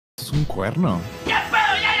Es un cuerno. ¡Qué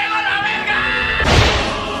pedo! ¡Ya llegó la verga!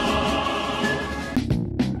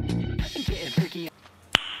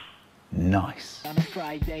 Nice. On a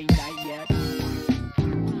Friday night yet.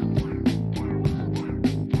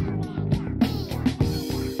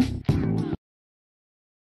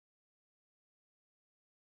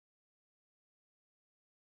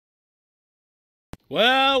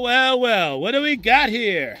 Well, well, well, what do we got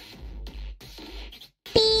here?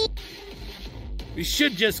 We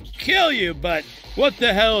should just kill you, but what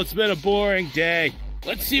the hell, it's been a boring day.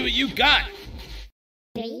 Let's see what you got.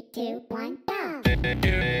 3, 2, 1, go!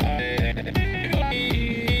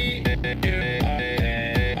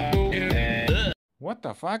 What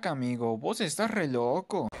the fuck, amigo? Vos estás re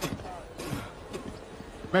loco.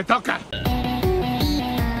 ¡Me toca!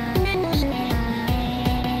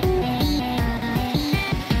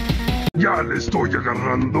 Ya le estoy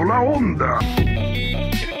agarrando la onda.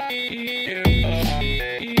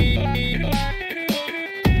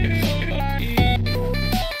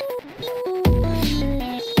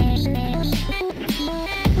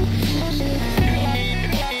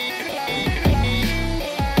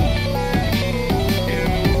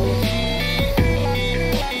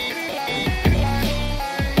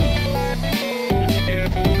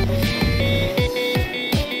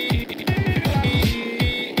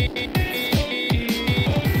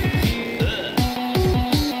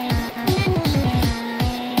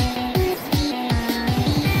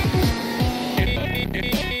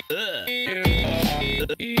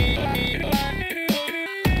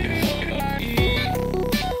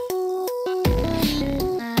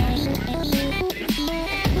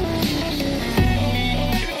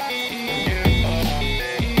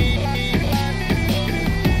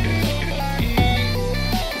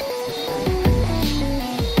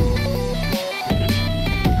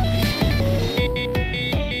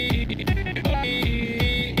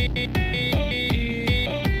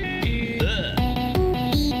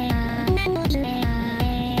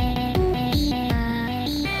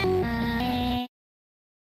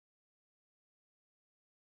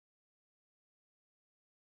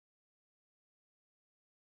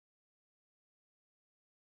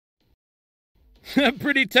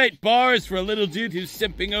 Pretty tight bars for a little dude who's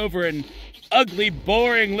simping over an ugly,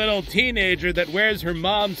 boring little teenager that wears her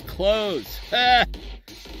mom's clothes. 3,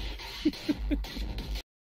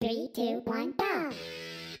 2, 1, go!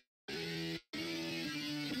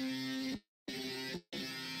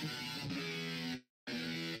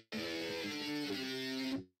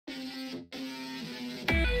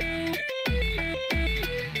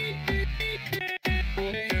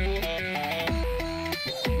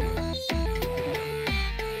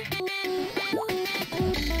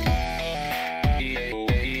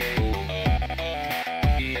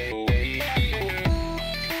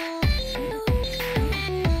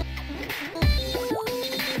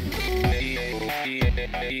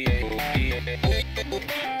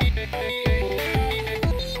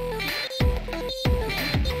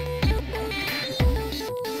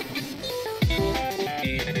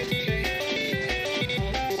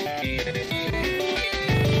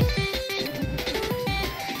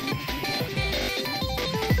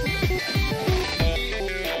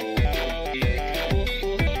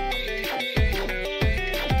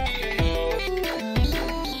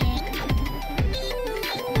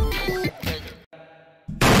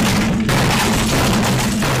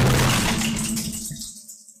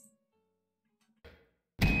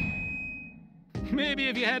 Maybe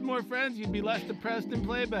if you had more friends, you'd be less depressed and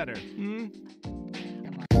play better. Hmm?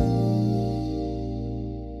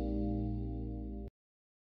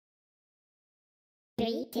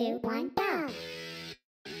 3, 2, 1, go!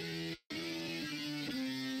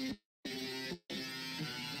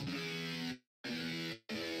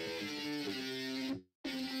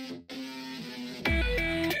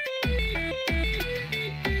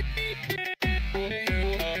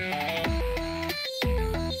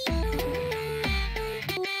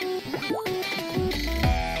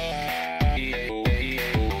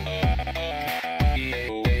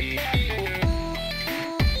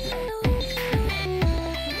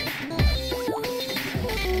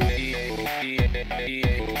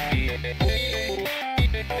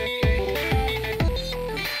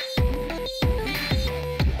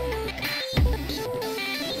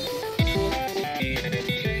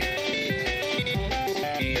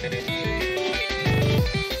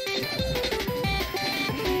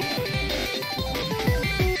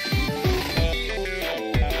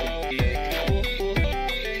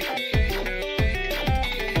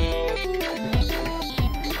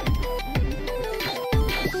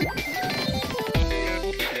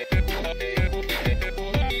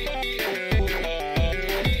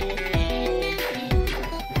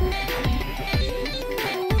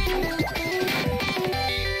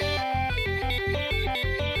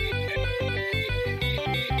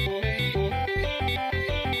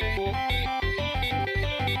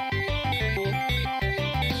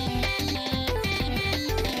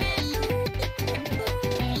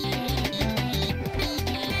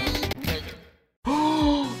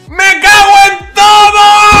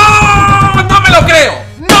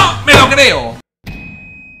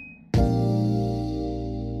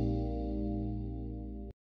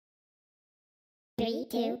 3,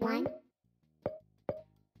 2, 1.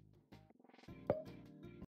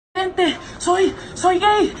 Gente, soy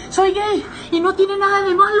gay. Y no tiene nada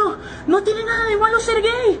de malo. No tiene nada de malo ser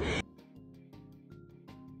gay.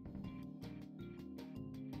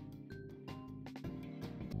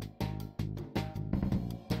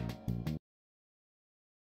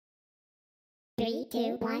 Three,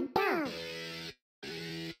 two, one, go!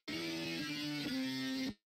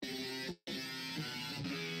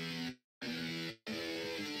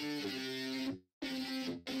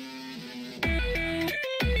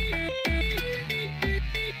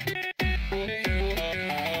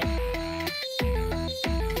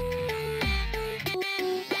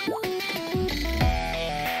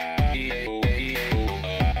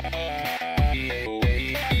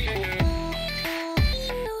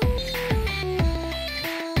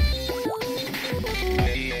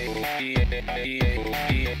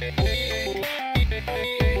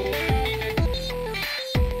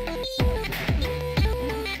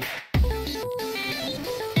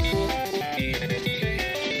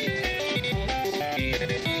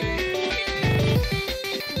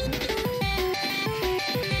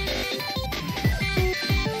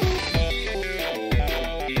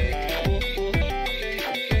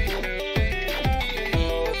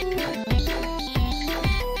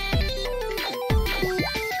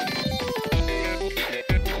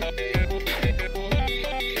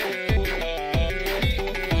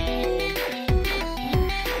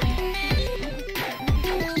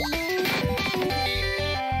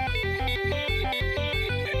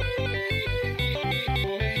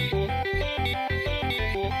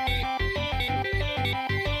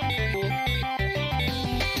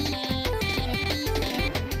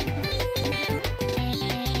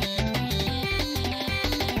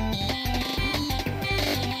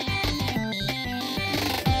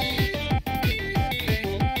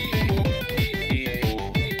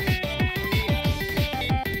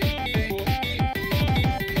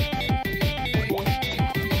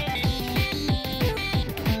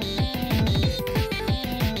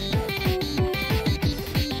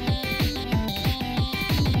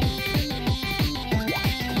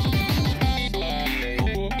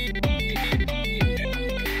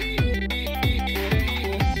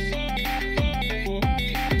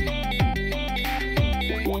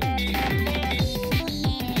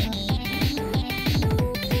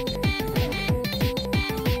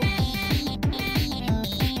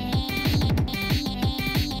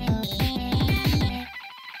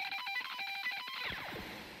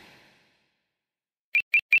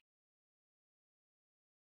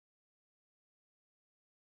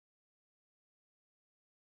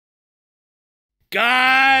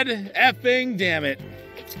 God effing damn it.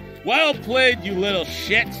 Well played, you little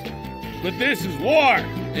shit. But this is war,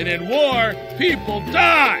 and in war, people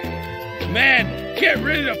die. Man, get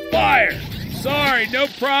rid of fire. Sorry, no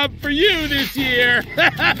problem for you this year.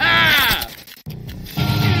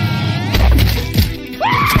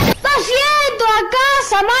 ¡Está haciendo acá,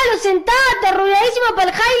 Samalo, sentate, arrulladísimo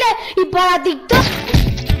para el highlight y para TikTok!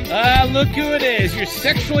 Ah, look who it is, your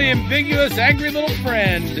sexually ambiguous, angry little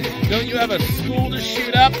friend. Don't you have a school to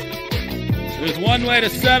shoot up? There's one way to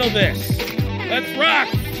settle this. Let's rock,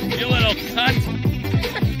 you little cunt.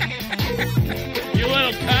 You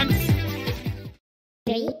little cunts.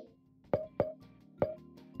 3,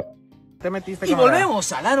 Y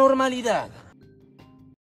volvemos a la normalidad.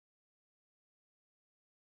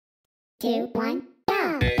 2, 1,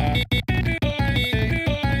 go!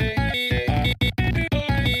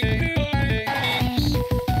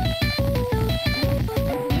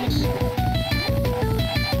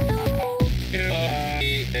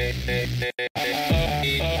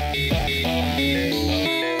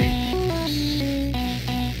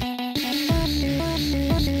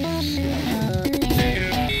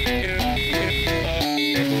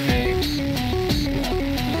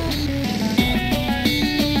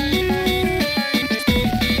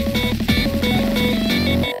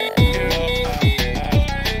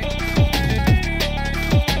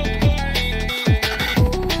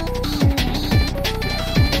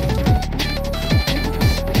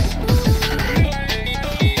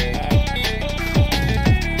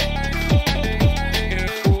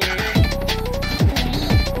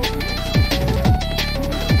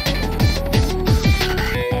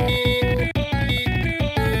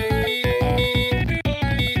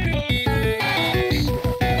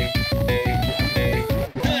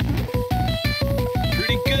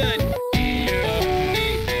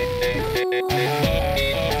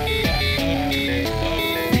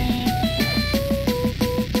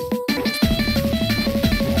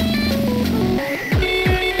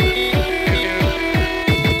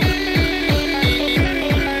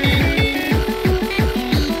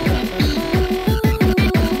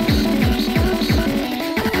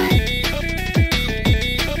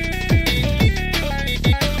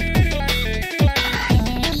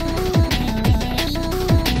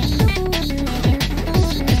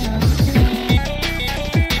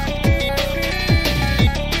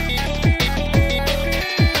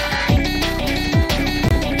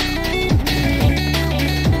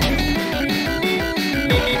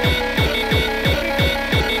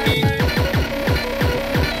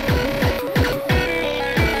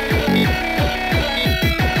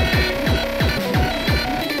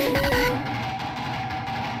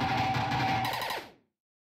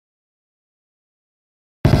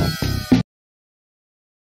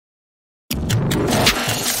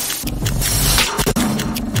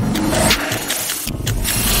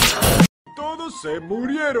 se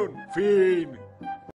murieron. Fin.